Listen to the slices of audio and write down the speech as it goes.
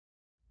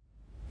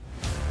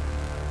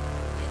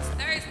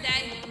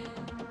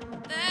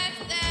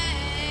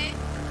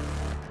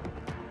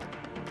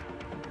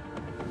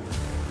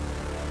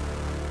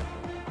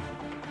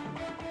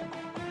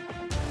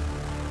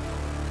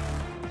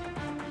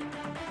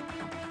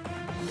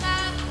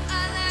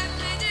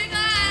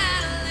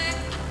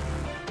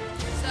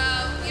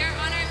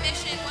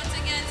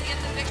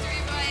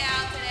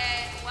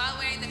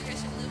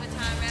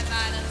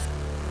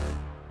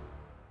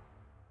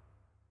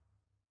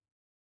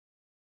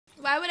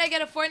Why would I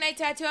get a Fortnite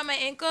tattoo on my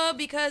ankle?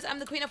 Because I'm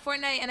the queen of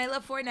Fortnite and I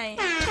love Fortnite.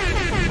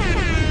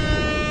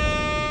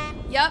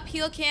 Yup,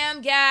 heel cam,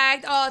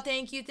 gagged. Oh,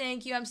 thank you,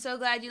 thank you. I'm so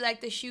glad you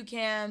like the shoe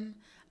cam.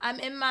 I'm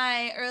in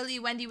my early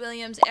Wendy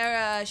Williams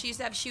era. She used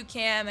to have shoe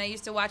cam. I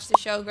used to watch the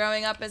show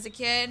growing up as a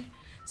kid.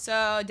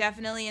 So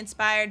definitely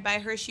inspired by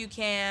her shoe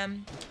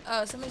cam.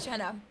 Oh, somebody's trying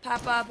to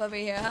pop up over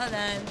here. Hold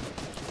on.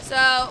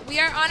 So we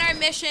are on our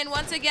mission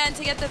once again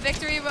to get the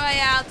victory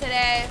royale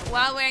today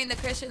while wearing the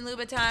Christian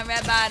Louboutin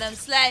red bottom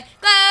slay.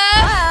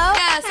 Hello.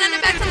 Yeah, send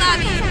it back to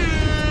lobby.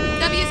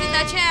 W's in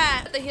the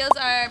chat. The heels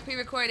are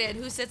pre-recorded.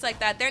 Who sits like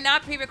that? They're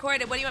not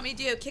pre-recorded. What do you want me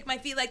to do? Kick my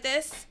feet like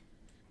this?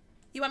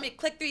 You want me to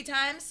click 3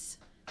 times?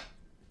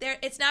 There,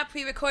 it's not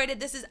pre-recorded.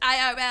 This is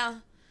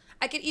IRL.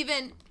 I could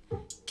even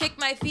kick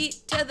my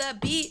feet to the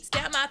beat,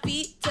 stamp my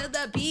feet to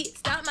the beat,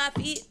 stomp my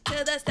feet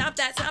to the stomp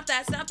that, stomp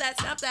that, stomp that,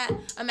 stomp that.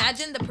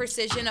 Imagine the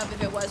precision of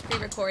if it was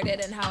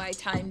pre-recorded and how I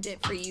timed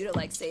it for you to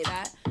like say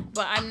that.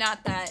 But I'm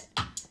not that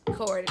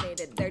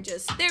coordinated. They're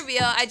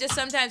real. I just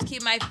sometimes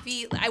keep my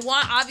feet.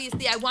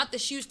 Obviously I want the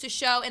shoes to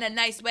show in a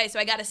nice way, so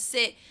I gotta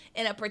sit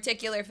in a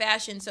particular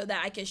fashion so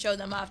that I can show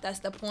them off. That's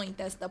the point.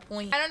 That's the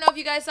point. I don't know if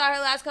you guys saw her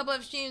last couple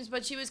of streams,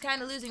 but she was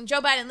kind of losing. Joe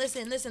Biden,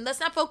 listen. Let's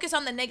not focus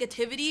on the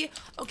negativity,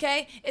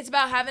 okay? It's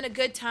about having a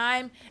good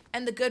time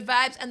and the good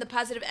vibes and the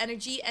positive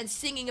energy and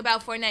singing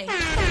about Fortnite,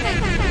 okay?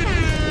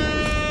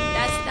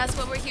 That's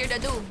what we're here to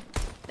do.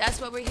 That's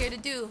what we're here to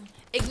do.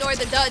 Ignore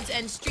the duds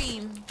and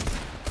stream.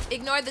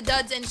 Ignore the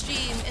duds and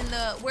stream in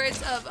the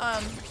words of,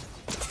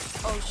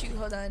 oh shoot,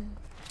 hold on.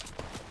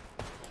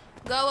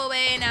 Go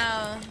away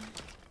now.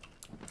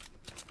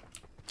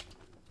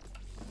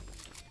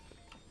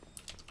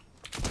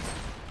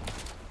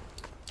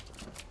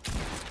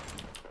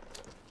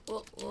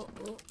 Oh, oh,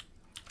 oh.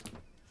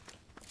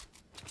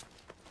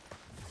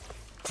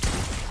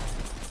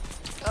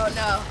 Oh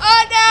no.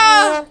 Oh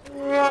no!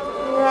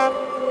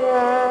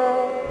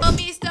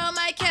 Homie stole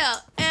my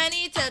kill and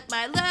he took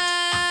my love.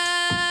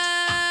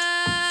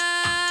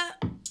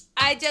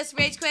 I just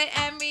rage quit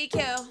and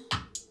re-kill.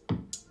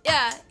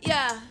 Yeah,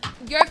 yeah.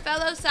 Your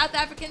fellow South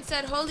African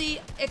said,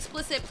 holy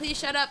explicit, please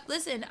shut up.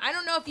 Listen, I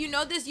don't know if you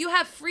know this. You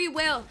have free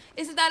will.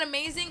 Isn't that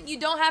amazing? You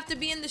don't have to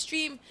be in the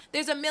stream.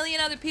 There's a million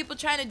other people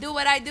trying to do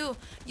what I do.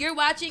 You're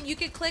watching. You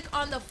can click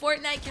on the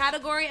Fortnite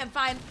category and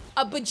find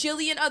a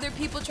bajillion other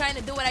people trying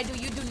to do what I do.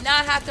 You do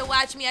not have to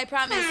watch me, I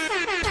promise.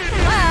 Free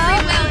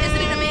will. Isn't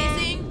it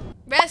amazing?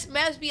 Rest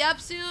must be up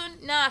soon?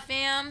 Nah,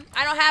 fam.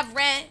 I don't have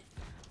rent.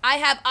 I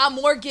have a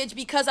mortgage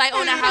because I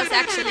own a house,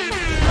 actually.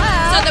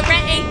 So the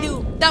rent ain't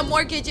due. The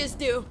mortgage is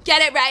due.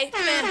 Get it right.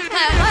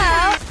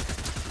 Hello.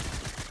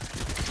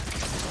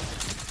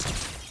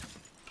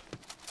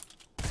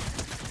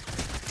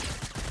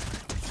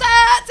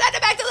 Send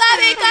it back to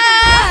lobby. Go.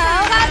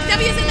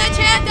 W's in the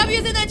chat.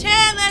 W's in the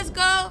chat. Let's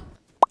go.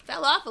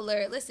 Fell off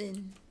alert.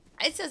 Listen.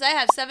 It says I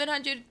have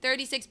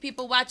 736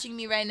 people watching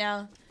me right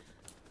now.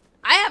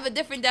 I have a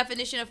different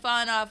definition of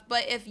falling off,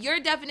 but if your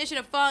definition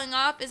of falling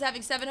off is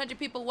having 700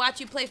 people watch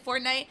you play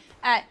Fortnite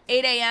at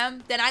 8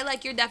 a.m., then I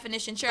like your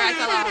definition. Sure, I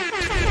fell off.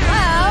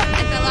 Well,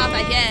 I fell off,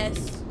 I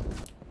guess.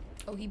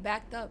 Oh, he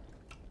backed up.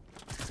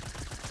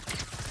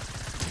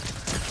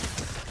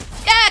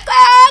 Yeah,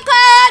 clap!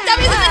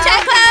 W's in the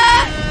chat,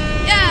 clap!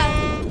 Yeah.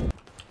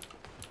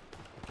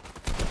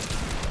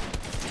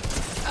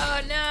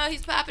 Oh, no,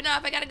 he's popping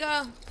off. I gotta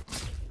go.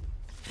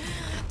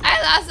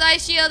 I lost my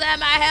shield and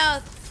my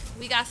health.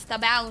 We got to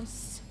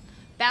bounce.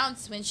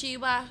 Bounce when she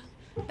walk.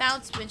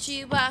 Bounce when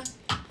she walk.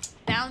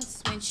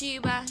 Bounce when she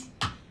walk.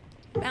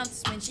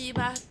 Bounce when she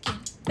walk.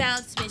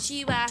 Bounce when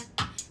she walk.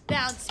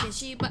 Bounce when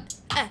she walk.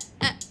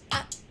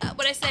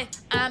 What I say?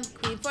 I'm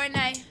Queen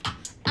Fortnite.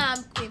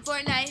 I'm Queen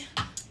Fortnite.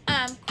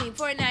 I'm Queen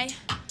Fortnite.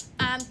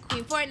 I'm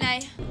Queen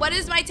Fortnite. What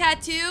is my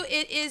tattoo?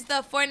 It is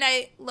the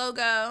Fortnite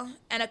logo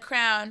and a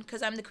crown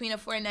because I'm the Queen of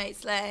Fortnite.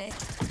 Slay.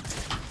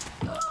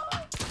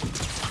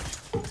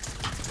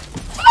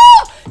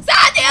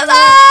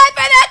 Alive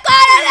for the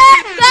clan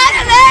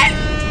alert!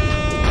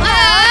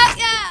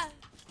 Yeah.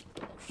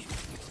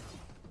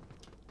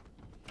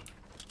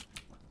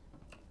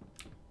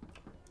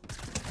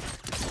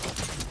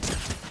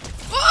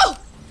 Oh!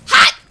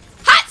 Hot,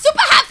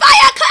 super hot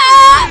fire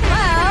club!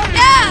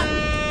 Yeah.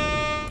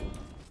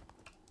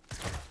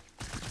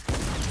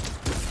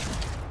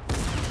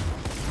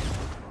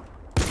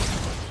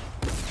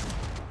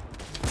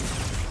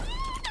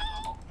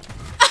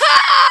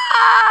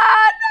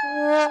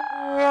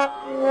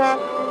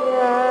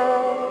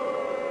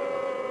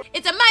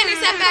 It's a minor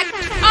setback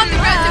on the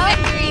road to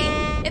victory.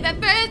 If at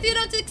first you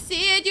don't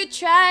succeed, you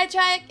try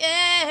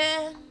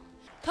again.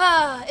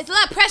 It's a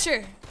lot of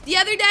pressure. The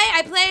other day,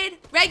 I played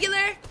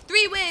regular,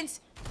 3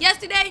 wins.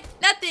 Yesterday,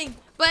 nothing.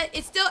 But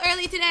it's still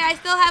early today. I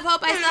still have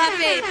hope. I still have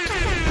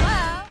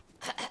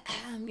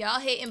faith. Y'all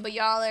hating, but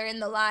y'all are in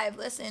the live.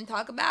 Listen,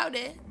 talk about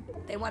it.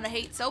 They want to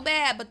hate so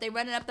bad, but they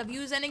running up the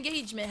views and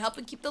engagement,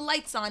 helping keep the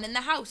lights on in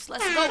the house.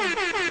 Let's go.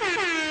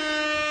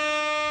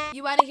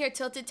 You want to hear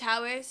Tilted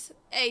Towers?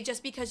 Hey,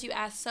 just because you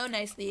asked so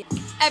nicely.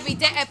 Every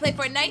day I play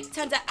Fortnite,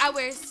 tons of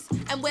hours.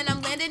 And when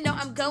I'm landing, no,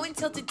 I'm going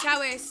Tilted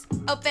Towers.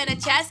 Open a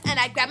chest and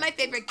I grab my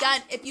favorite gun.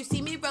 If you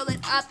see me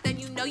rolling up, then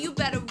you know you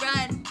better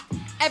run.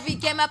 Every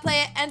game I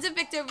play, it ends in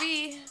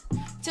victory.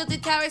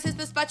 Tilted Towers is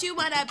the spot you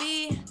wanna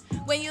be.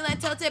 When you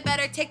land tilted,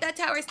 better take that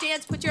tower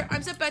stance. Put your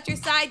arms up at your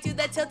side, do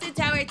the tilted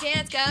tower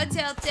dance. Go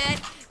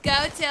tilted,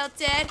 go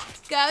tilted,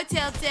 go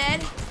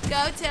tilted,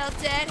 go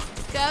tilted,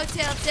 go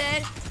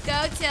tilted,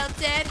 go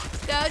tilted,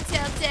 go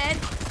tilted,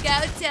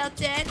 go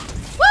tilted.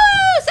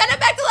 Woo! Send it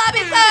back to lobby.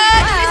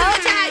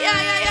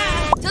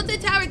 Yeah. Tilted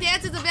Tower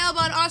Dance is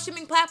available on all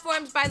streaming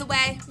platforms, by the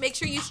way. Make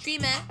sure you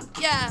stream it.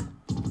 Yeah.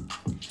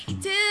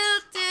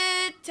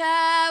 Tilted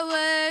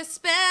Towers,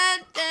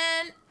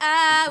 spending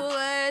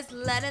hours,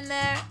 letting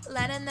there.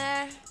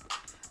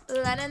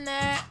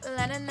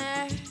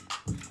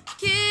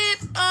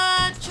 Keep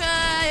on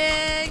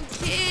trying,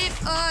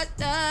 keep on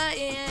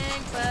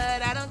dying,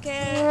 but I don't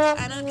care.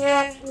 I'm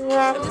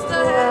just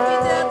so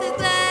happy.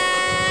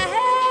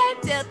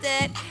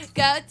 Tilted,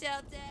 go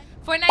tilted.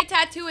 Fortnite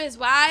tattoo is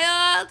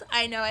wild.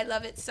 I know, I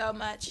love it so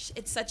much.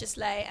 It's such a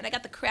slay, and I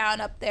got the crown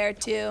up there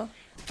too.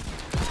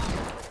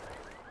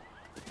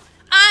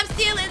 I'm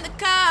stealing the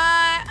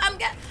car.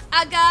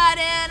 I got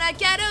in a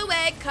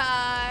getaway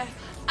car.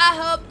 I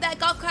hope that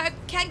golf cart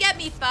can get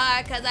me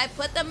far, cause I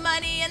put the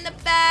money in the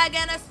bag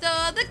and I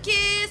stole the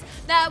keys.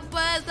 That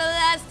was the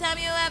last time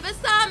you ever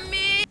saw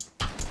me.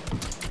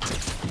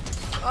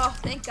 Oh,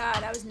 thank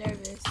God, I was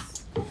nervous.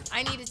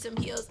 I needed some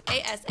heals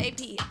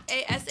ASAP.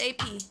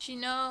 She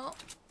know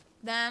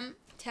them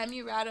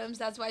Temuradums.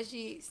 That's why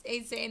she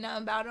ain't saying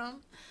nothing about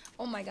them.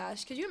 Oh my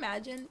gosh, could you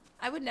imagine?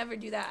 I would never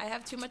do that. I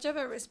have too much of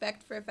a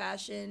respect for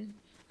fashion.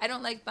 I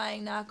don't like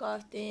buying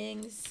knockoff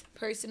things,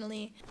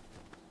 personally.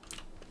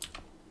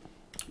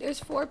 There's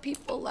 4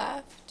 people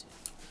left.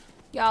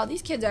 Y'all,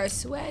 these kids are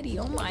sweaty.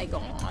 Oh my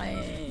God.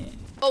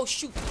 Oh,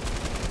 shoot.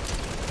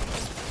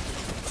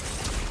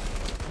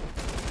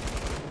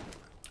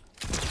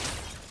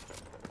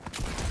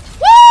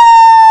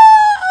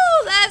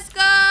 Woo! Let's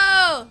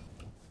go!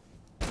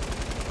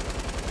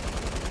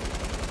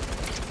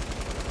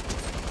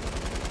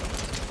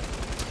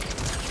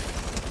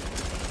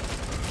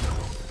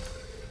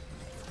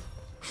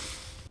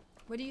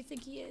 What do you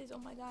think he is? Oh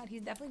my God,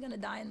 he's definitely gonna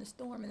die in the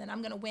storm, and then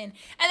I'm gonna win.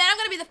 And then I'm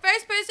gonna be the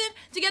first person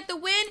to get the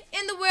win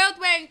in the world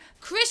wearing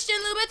Christian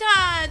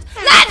Louboutins.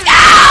 Let's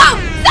go!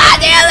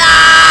 Sound the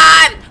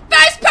alarm!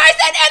 First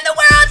person in the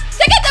world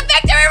to get the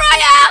victory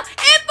royale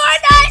in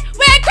Fortnite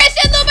wearing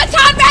Christian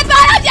Louboutin red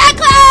bottom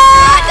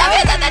necklace!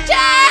 W's in the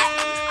chat!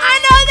 I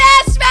know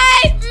that's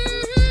right!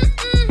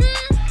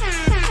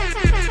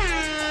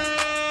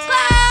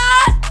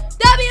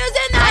 W's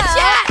in the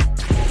chat!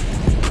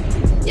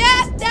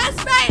 Yeah, that's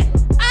right!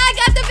 I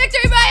got the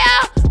victory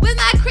royale with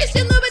my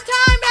Christian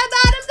Louboutin red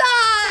bottoms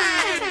on!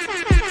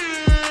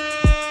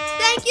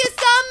 Thank you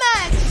so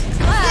much!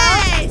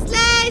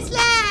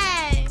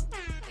 Slay!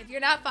 If you're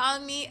not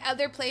following me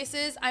other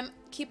places, I'm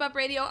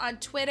KeepUpRadio on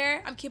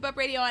Twitter, I'm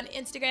KeepUpRadio on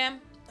Instagram,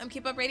 I'm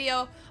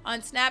KeepUpRadio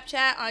on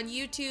Snapchat, on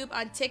YouTube,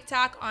 on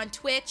TikTok, on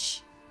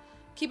Twitch.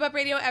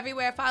 KeepUpRadio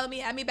everywhere. Follow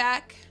me, add me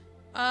back.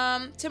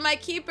 To my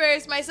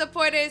keepers, my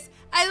supporters,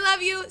 I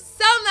love you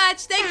so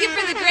much. Thank you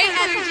for the great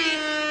energy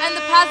and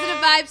the positive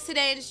vibes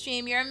today in the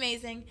stream. You're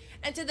amazing.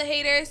 And to the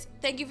haters,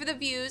 thank you for the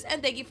views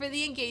and thank you for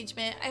the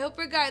engagement. I hope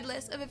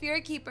regardless of if you're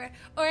a keeper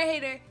or a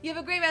hater, you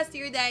have a great rest of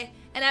your day.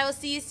 And I will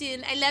see you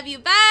soon. I love you.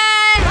 Bye!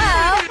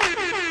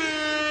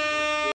 Hello.